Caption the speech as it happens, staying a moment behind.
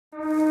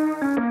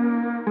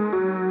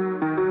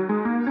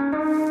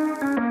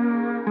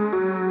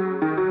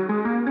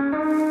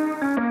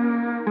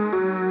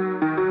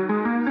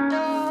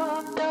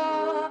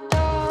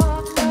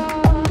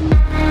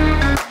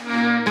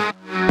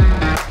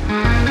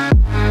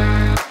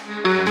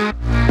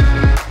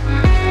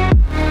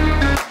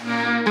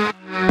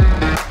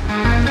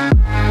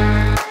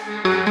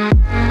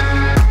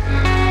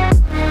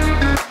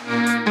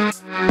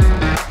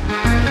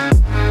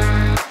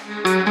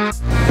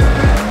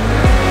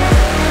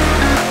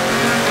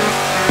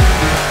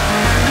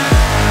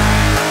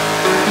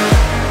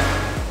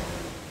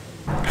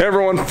Hey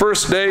everyone,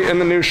 first day in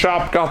the new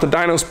shop, got the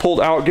dynos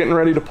pulled out, getting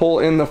ready to pull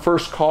in the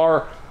first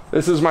car.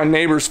 This is my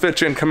neighbor's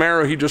fifth-gen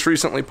Camaro. He just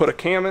recently put a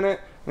cam in it,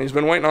 and he's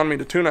been waiting on me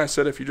to tune it. I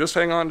said, if you just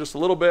hang on just a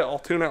little bit, I'll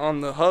tune it on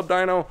the hub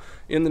dyno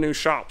in the new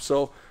shop.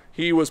 So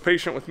he was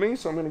patient with me,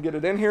 so I'm gonna get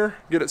it in here,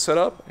 get it set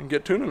up, and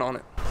get tuning on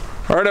it.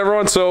 All right,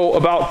 everyone, so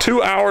about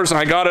 2 hours, and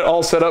I got it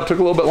all set up. Took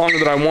a little bit longer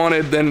than I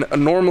wanted than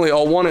normally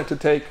I'll want it to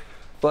take,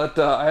 but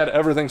I had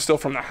everything still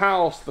from the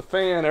house, the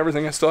fan,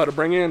 everything I still had to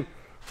bring in.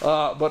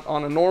 But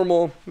on a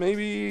normal,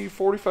 maybe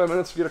 45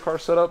 minutes to get a car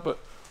set up, but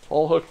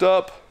all hooked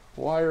up,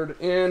 wired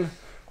in.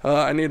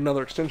 I need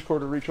another extension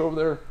cord to reach over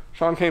there.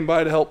 Sean came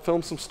by to help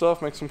film some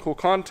stuff, make some cool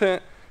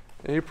content.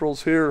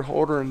 April's here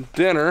ordering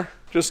dinner.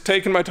 Just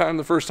taking my time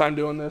the first time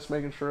doing this,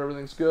 making sure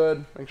everything's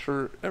good, make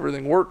sure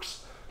everything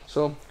works.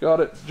 So got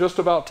it just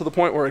about to the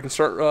point where I can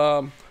start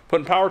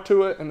putting power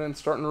to it and then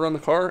starting to run the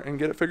car and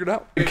get it figured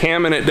out. The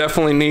cam in it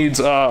definitely needs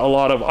a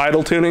lot of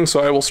idle tuning, so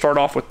I will start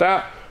off with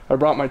that. I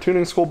brought my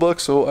tuning school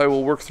book, so I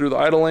will work through the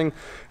idling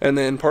and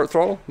then part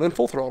throttle, then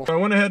full throttle. I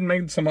went ahead and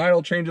made some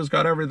idle changes,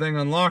 got everything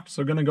unlocked,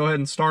 so gonna go ahead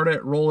and start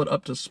it, roll it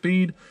up to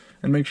speed,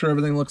 and make sure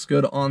everything looks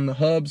good on the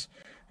hubs,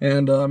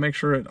 and make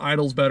sure it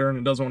idles better and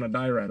it doesn't want to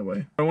die right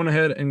away. I went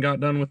ahead and got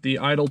done with the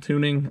idle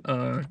tuning.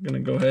 Gonna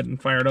go ahead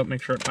and fire it up,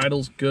 make sure it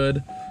idles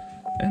good,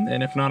 and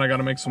then if not, I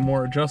gotta make some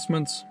more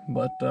adjustments,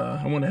 but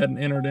I went ahead and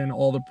entered in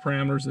all the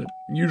parameters that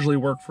usually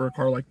work for a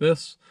car like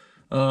this.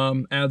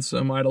 Add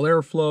some idle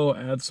airflow,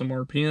 add some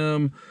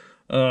RPM,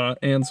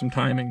 and some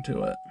timing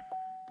to it.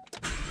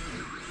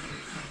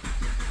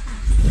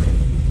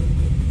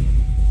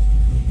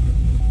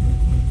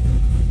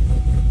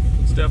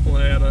 It's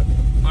definitely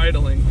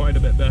idling quite a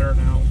bit better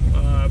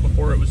now.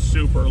 Before it was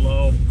super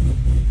low,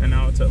 and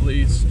now it's at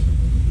least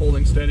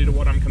holding steady to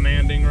what I'm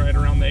commanding. Right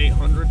around the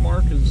 800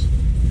 mark is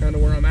kind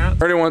of where I'm at.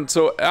 Everyone,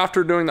 so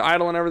after doing the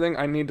idle and everything,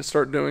 I need to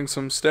start doing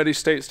some steady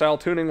state style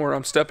tuning where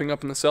I'm stepping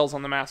up in the cells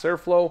on the mass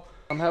airflow.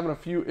 I'm having a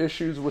few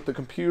issues with the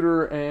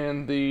computer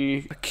and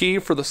the key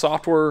for the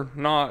software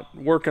not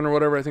working or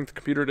whatever. I think the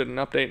computer did an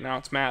update, now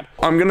it's mad.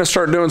 I'm gonna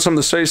start doing some of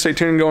the steady state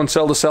tuning, going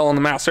cell to cell on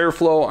the mass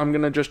airflow. I'm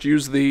gonna just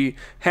use the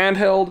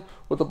handheld.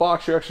 With the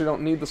box, you actually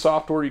don't need the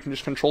software. You can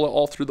just control it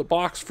all through the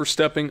box for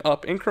stepping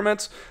up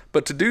increments.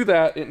 But to do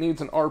that, it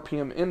needs an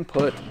RPM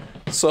input.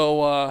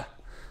 So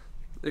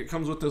it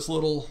comes with this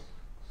little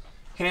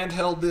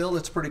handheld deal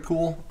that's pretty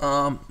cool.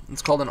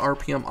 It's called an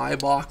RPM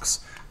iBox,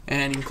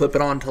 and you can clip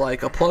it onto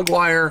like a plug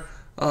wire,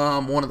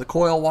 one of the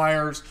coil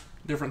wires,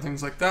 different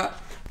things like that.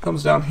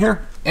 Comes down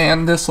here,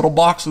 and this little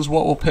box is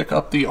what will pick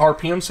up the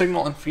RPM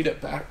signal and feed it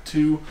back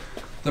to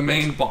the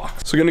main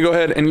box. So we're gonna go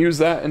ahead and use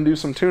that and do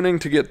some tuning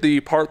to get the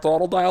part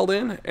throttle dialed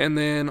in, and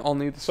then I'll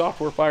need the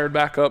software fired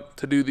back up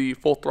to do the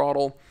full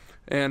throttle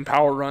and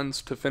power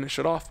runs to finish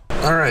it off.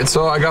 All right,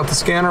 so I got the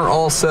scanner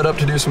all set up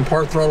to do some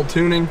part throttle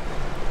tuning.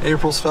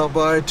 April stopped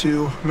by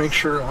to make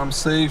sure I'm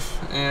safe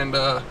and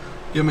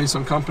give me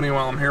some company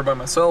while I'm here by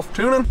myself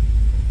tuning.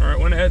 All right,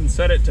 went ahead and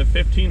set it to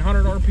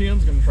 1500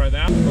 RPMs. Gonna try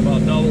that.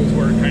 About doubles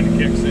where it kind of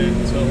kicks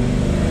in. So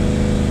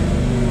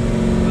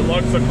it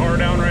locks the car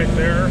down right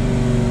there.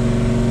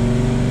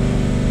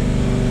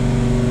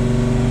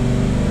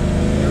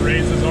 It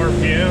raises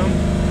RPM.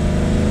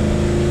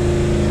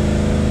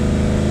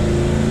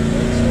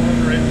 Next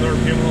one raises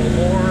RPM a little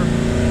more.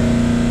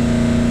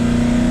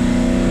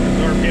 Raises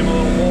RPM a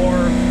little more.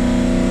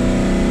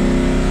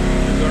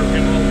 Raises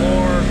RPM a little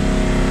more.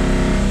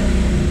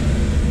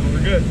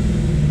 We're good.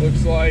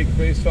 Looks like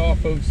based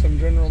off of some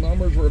general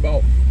numbers, we're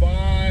about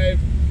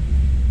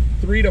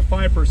 3 to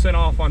 5%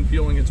 off on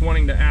fueling. It's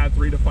wanting to add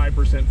 3 to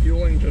 5%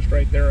 fueling just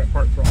right there at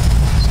part throttle.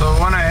 So I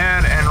went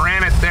ahead and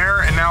ran it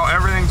there, and now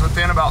everything's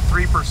within about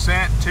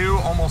 3% too,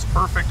 almost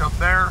perfect up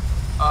there.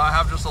 I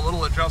have just a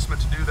little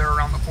adjustment to do there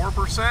around the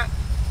 4%,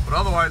 but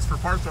otherwise for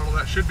part throttle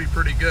that should be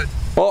pretty good.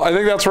 Well, I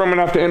think that's where I'm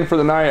gonna have to end for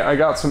the night. I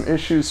got some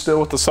issues still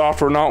with the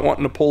software not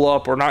wanting to pull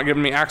up or not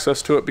giving me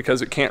access to it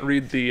because it can't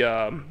read the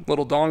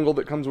little dongle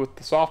that comes with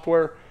the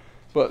software.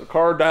 But the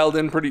car dialed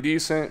in pretty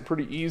decent,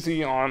 pretty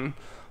easy on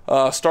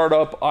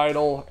startup,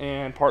 idle,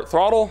 and part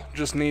throttle.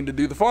 Just need to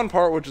do the fun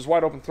part, which is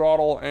wide open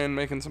throttle and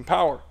making some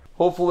power.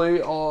 Hopefully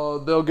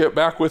they'll get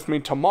back with me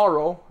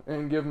tomorrow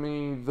and give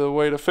me the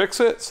way to fix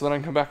it so that I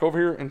can come back over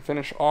here and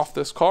finish off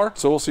this car.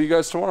 So we'll see you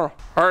guys tomorrow.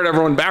 All right,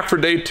 everyone, back for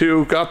day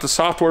 2. Got the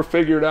software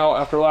figured out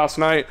after last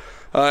night.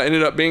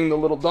 Ended up being the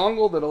little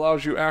dongle that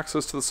allows you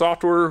access to the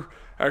software.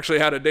 Actually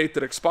had a date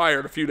that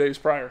expired a few days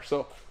prior.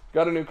 So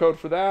got a new code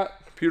for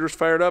that. computer's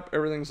fired up,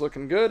 everything's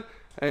looking good,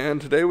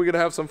 and today we get to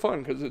have some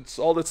fun because it's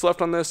all that's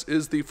left on this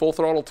is the full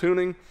throttle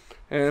tuning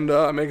and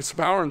making some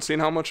power and seeing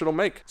how much it'll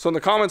make. So in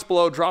the comments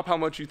below, drop how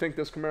much you think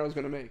this Camaro is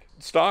going to make.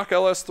 Stock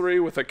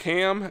LS3 with a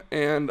cam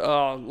and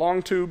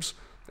long tubes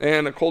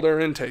and a cold air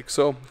intake.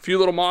 So a few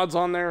little mods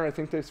on there. I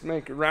think they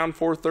make around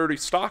 430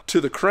 stock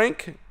to the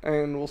crank,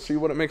 and we'll see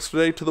what it makes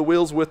today to the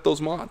wheels with those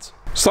mods.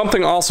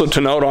 Something also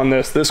to note on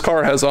this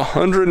car has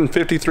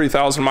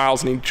 153,000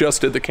 miles and he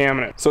just did the cam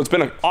in it. So it's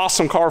been an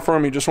awesome car for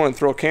him. He just wanted to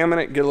throw a cam in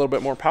it, get a little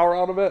bit more power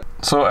out of it.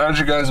 So as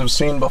you guys have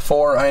seen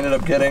before, I ended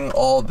up getting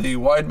all the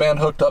wideband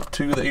hooked up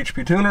to the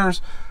HP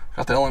tuners.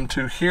 Got the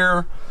LM2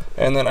 here,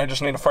 and then I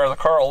just need to fire the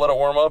car. I'll let it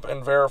warm up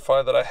and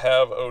verify that I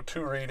have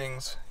O2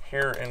 readings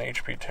here in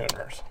HP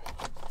tuners.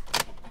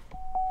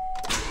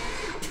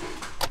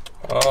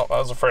 Oh, I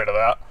was afraid of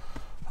that.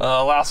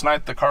 Last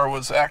night the car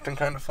was acting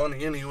kind of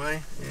funny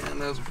anyway,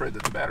 and I was afraid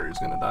that the battery was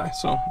going to die,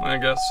 so I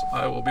guess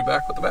I will be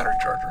back with the battery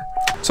charger.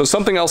 So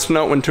something else to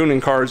note when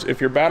tuning cars,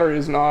 if your battery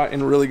is not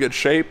in really good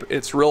shape,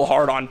 it's real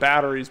hard on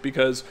batteries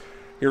because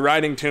you're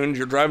riding tunes,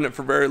 you're driving it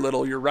for very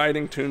little, you're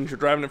riding tunes, you're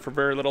driving it for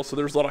very little, so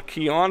there's a lot of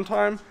key on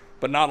time,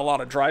 but not a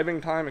lot of driving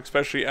time,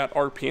 especially at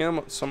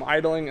RPM, some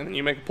idling, and then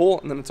you make a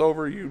pull, and then it's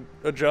over, you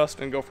adjust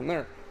and go from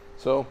there.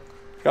 So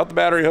got the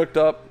battery hooked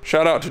up.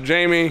 Shout out to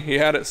Jamie, he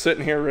had it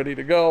sitting here ready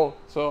to go,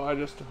 so I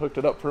just hooked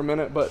it up for a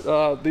minute.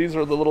 But these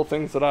are the little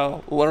things that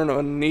I'll learn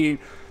and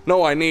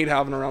know I need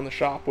having around the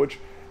shop, which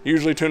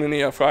usually tuning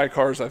EFI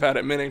cars, I've had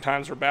it many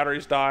times where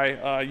batteries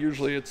die.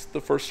 Usually it's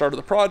the first start of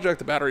the project,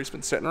 the battery's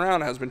been sitting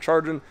around, it has been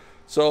charging.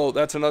 So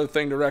that's another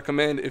thing to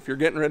recommend. If you're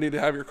getting ready to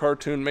have your car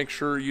tuned, make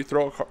sure you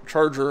throw a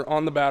charger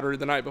on the battery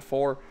the night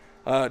before,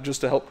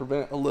 just to help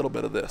prevent a little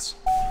bit of this.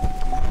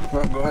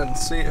 I'll go ahead and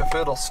see if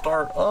it'll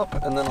start up,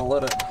 and then I'll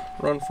let it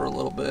run for a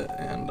little bit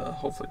and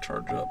hopefully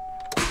charge up.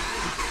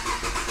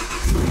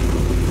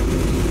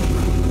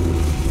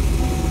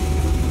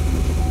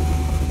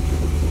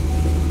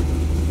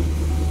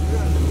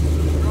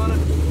 Run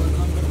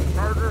it,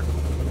 charger,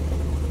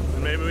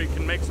 and maybe we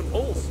can make some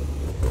pulls.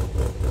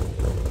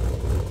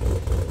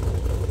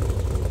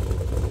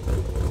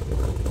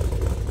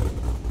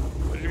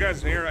 You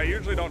guys can hear, I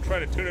usually don't try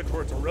to tune it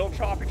towards a real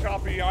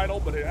choppy idle,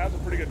 but it has a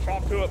pretty good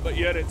chop to it, but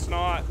yet it's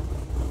not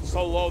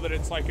so low that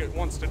it's like it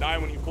wants to die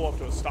when you pull up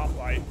to a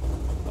stoplight.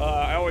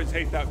 I always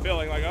hate that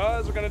feeling, like, oh,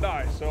 is it gonna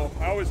die? So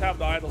I always have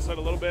the idle set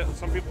a little bit.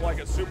 Some people like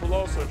it super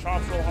low, so it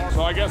chops real hard.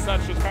 So I guess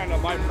that's just kind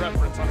of my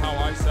preference on how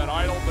I set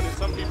idle, but if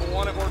some people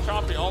want it more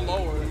choppy, I'll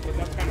lower it, but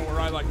that's kind of where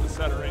I like to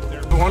set it right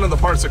there. One of the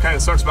parts that kind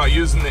of sucks about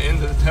using the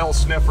end of the tail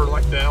sniffer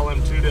like the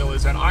LM2 deal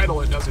is that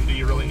idle, it doesn't do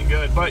you really any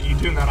good, but you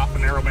tune that off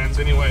of narrow bands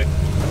anyway.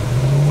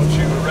 Once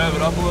you rev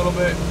it up a little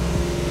bit,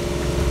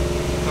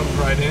 it comes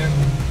right in,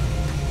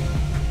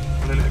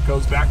 and then it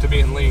goes back to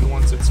being lean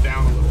once it's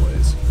down a little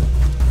ways.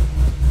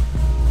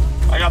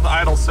 I got the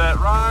idle set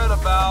right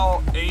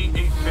about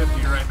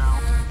 850 right now.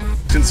 You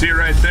can see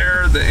right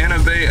there the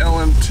Innovate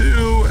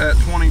LM2 at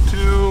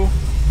 22,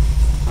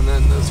 and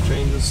then this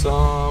changes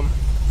some,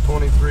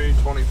 23,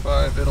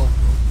 25.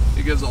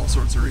 It gives all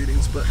sorts of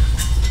readings, but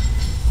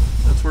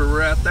that's where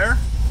we're at there.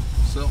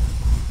 So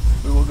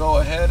we will go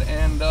ahead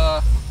and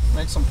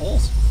make some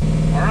pulls.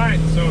 All right,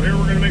 so here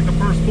we're gonna make the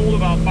first pull to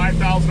about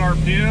 5,000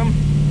 RPM.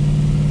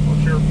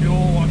 Watch your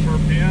fuel, watch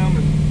RPM,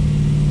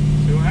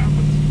 and see what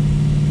happens.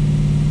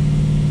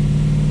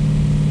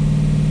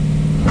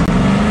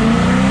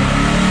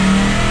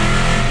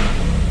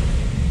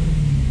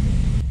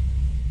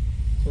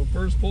 So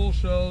first pull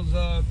shows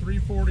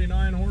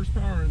 349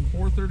 horsepower and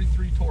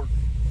 433 torque.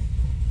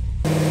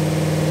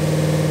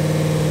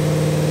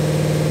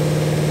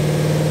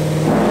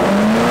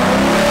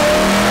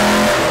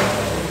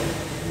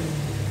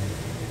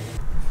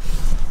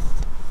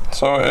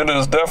 So it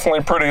is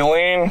definitely pretty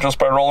lean just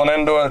by rolling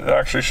into it. It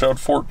actually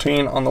showed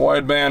 14 on the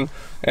wideband,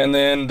 and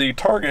then the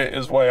target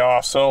is way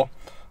off. So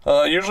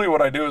usually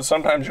what I do is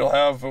sometimes you'll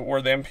have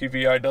where the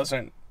MPVI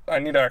doesn't, I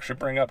need to actually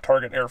bring up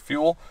target air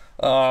fuel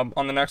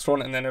on the next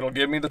one, and then it'll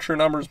give me the true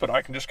numbers, but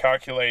I can just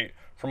calculate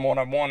from what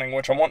I'm wanting,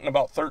 which I'm wanting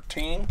about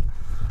 13.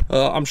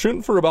 I'm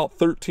shooting for about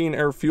 13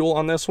 air fuel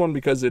on this one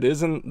because it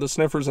is in the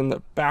sniffers in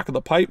the back of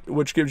the pipe,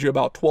 which gives you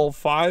about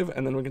 12.5,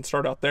 and then we can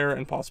start out there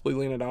and possibly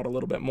lean it out a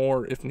little bit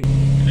more if needed.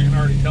 You can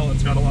already tell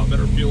it's got a lot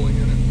better fueling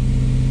in it.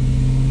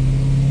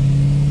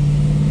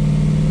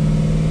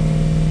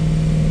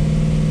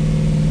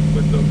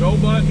 With the go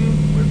button,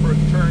 wait for it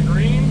to turn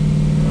green.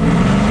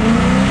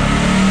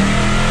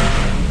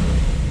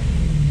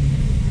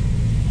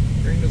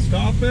 Green to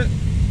stop it.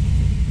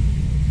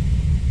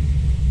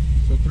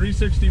 So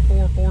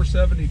 364,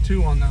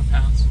 472 on that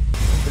pass.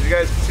 As you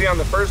guys can see on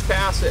the first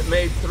pass, it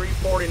made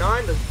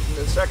 349. The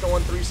second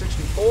one,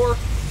 364,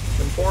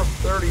 then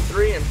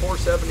 433 and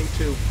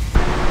 472.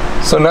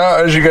 So now,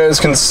 as you guys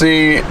can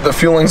see, the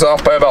fueling's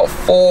off by about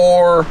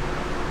 4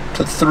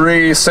 to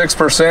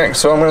 6%.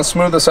 So I'm going to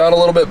smooth this out a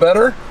little bit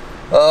better,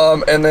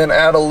 and then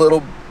add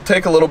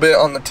take a little bit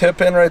on the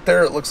tip in right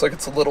there. It looks like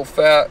it's a little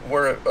fat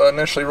where it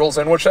initially rolls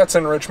in, which that's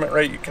enrichment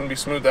rate. You can be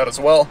smooth that as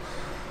well.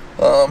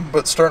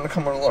 but starting to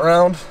come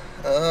around.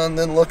 And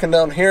then looking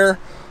down here,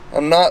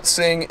 I'm not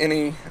seeing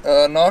any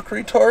knock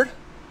retard.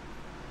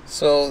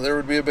 So there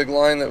would be a big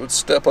line that would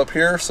step up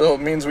here. So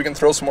it means we can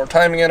throw some more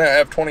timing in it. I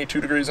have 22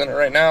 degrees in it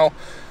right now.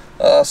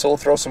 So we'll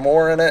throw some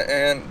more in it,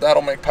 and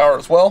that'll make power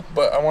as well.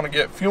 But I want to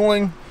get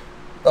fueling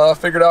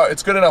figured out.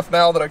 It's good enough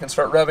now that I can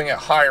start revving it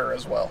higher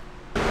as well.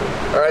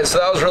 All right, so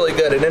that was really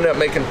good. It ended up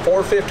making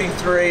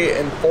 453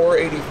 and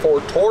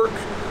 484 torque.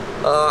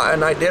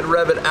 And I did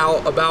rev it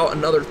out about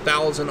another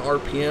 1,000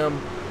 RPM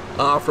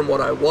from what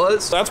I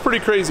was. That's pretty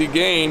crazy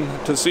gain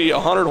to see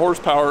 100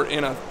 horsepower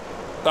in a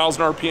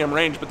 1,000 RPM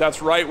range, but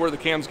that's right where the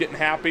cam's getting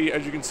happy.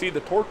 As you can see, the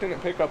torque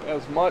didn't pick up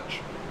as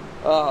much,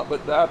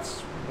 but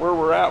that's where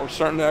we're at. We're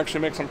starting to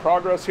actually make some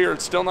progress here.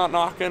 It's still not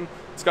knocking.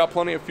 It's got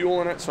plenty of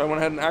fuel in it, so I went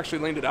ahead and actually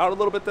leaned it out a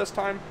little bit this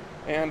time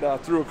and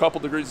threw a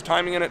couple degrees of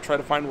timing in it, try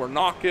to find where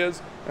knock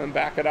is, and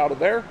back it out of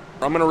there.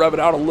 I'm gonna rev it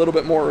out a little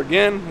bit more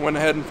again. Went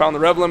ahead and found the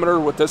rev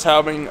limiter with this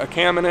having a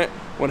cam in it.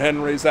 Went ahead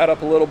and raised that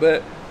up a little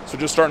bit. So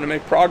just starting to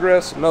make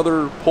progress.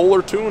 Another pull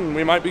or two and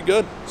we might be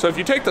good. So if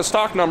you take the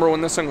stock number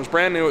when this thing was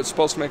brand new, it's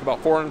supposed to make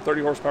about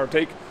 430 horsepower.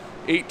 Take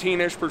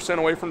 18-ish%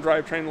 away from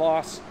drivetrain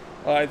loss.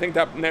 I think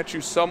that nets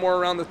you somewhere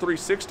around the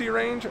 360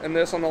 range, and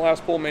this on the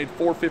last pull made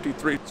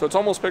 453. So it's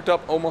almost picked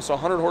up almost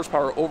 100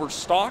 horsepower over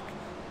stock,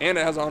 and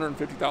it has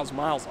 150,000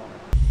 miles on it.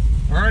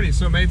 Alrighty,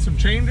 so made some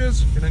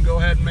changes. Gonna go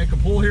ahead and make a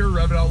pull here,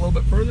 rev it out a little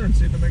bit further, and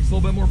see if it makes a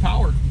little bit more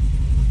power.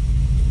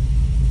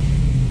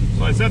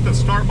 So I set the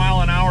start mile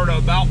an hour to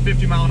about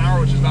 50 mile an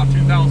hour, which is about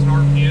 2,000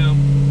 RPM.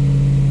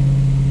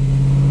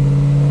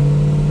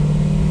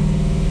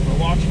 I'll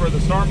watch for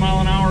the start mile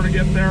an hour to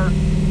get there.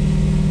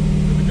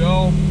 Good to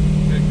go.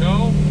 Hit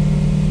go.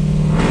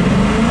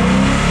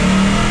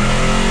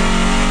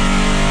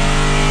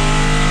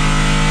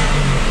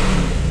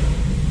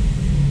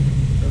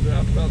 Rev it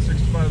out to about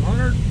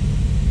 6,500.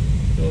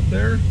 Still up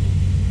there.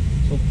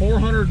 So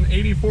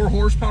 484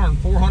 horsepower and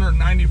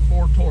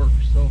 494 torque.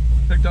 So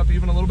picked up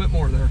even a little bit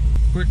more there.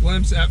 Quick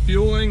glimpse at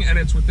fueling, and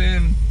it's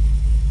within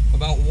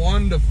about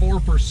 1 to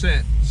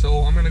 4%. So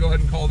I'm gonna go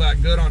ahead and call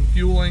that good on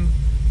fueling.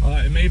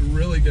 It made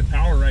really good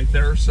power right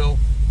there. So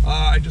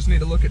I just need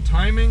to look at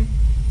timing.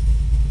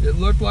 It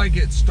looked like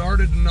it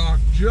started to knock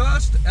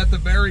just at the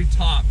very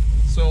top.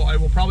 So I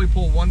will probably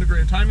pull 1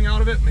 degree of timing out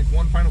of it, make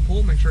one final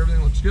pull, make sure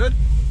everything looks good,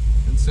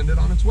 and send it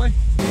on its way.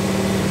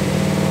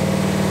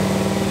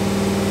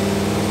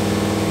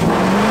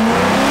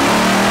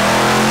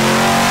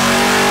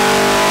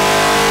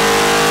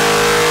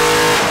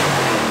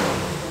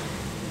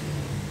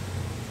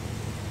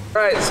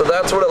 All right, so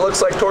that's what it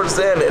looks like towards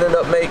the end. It ended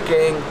up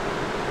making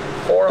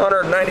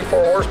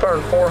 494 horsepower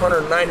and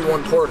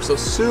 491 torque, so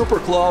super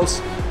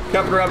close.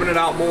 Kept revving it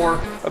out more.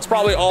 That's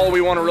probably all we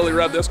want to really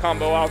rev this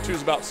combo out to,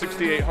 is about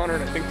 6,800.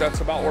 I think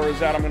that's about where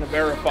it's at. I'm going to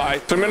verify.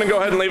 So I'm going to go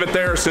ahead and leave it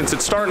there since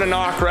it's starting to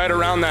knock right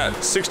around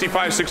that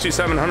 65,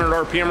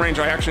 6,700 RPM range.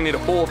 I actually need to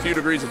pull a few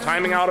degrees of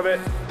timing out of it.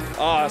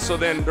 So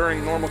then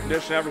during normal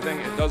condition, everything,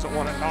 it doesn't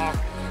want to knock.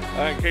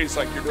 In case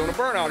like you're doing a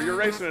burnout or you're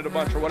racing it a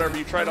bunch or whatever,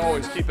 you try to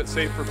always keep it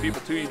safe for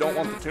people too. You don't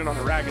want the tune on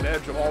the ragged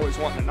edge of always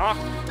wanting to knock,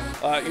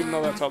 even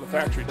though that's how the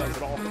factory does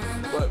it all.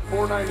 But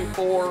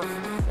 494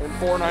 and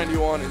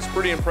 491 is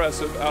pretty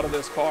impressive out of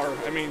this car.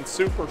 I mean,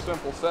 super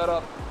simple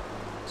setup.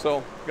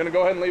 So gonna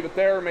go ahead and leave it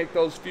there, make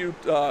those few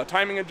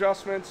timing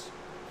adjustments,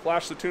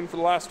 flash the tune for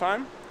the last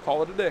time,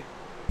 call it a day.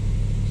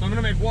 So I'm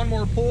gonna make one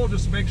more pull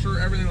just to make sure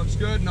everything looks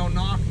good, no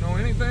knock, no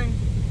anything,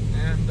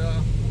 and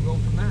we'll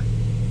go from there.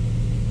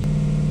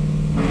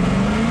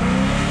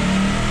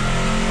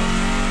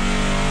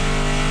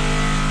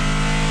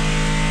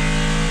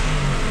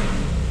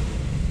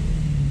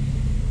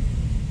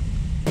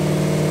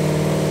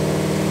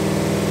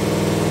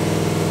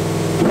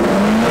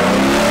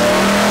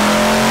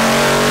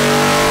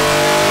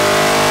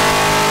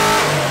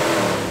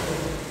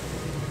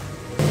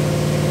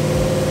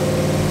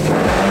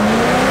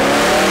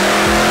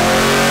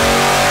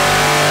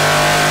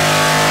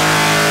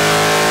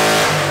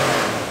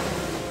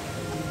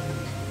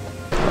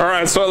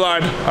 So I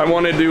lied. I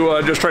wanted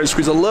to just try to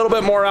squeeze a little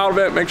bit more out of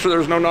it, make sure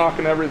there's no knock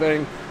and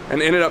everything,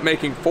 and ended up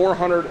making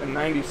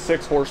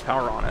 496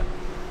 horsepower on it.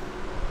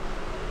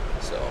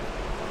 So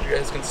as you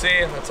guys can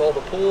see, that's all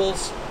the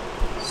pulls.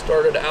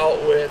 Started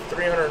out with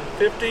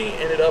 350,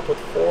 ended up with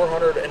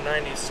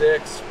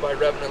 496 by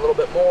revving a little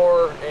bit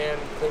more and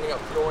cleaning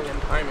up fueling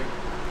and timing.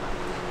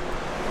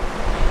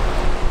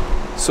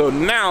 So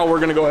now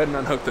we're gonna go ahead and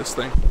unhook this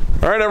thing.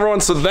 All right, everyone,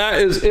 so that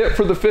is it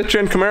for the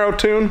 5th-gen Camaro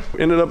tune.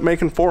 Ended up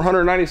making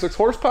 496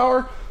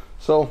 horsepower,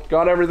 so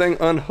got everything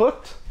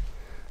unhooked,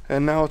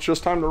 and now it's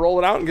just time to roll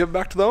it out and give it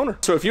back to the owner.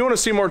 So if you want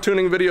to see more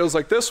tuning videos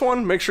like this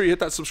one, make sure you hit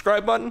that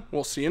subscribe button.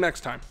 We'll see you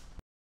next time.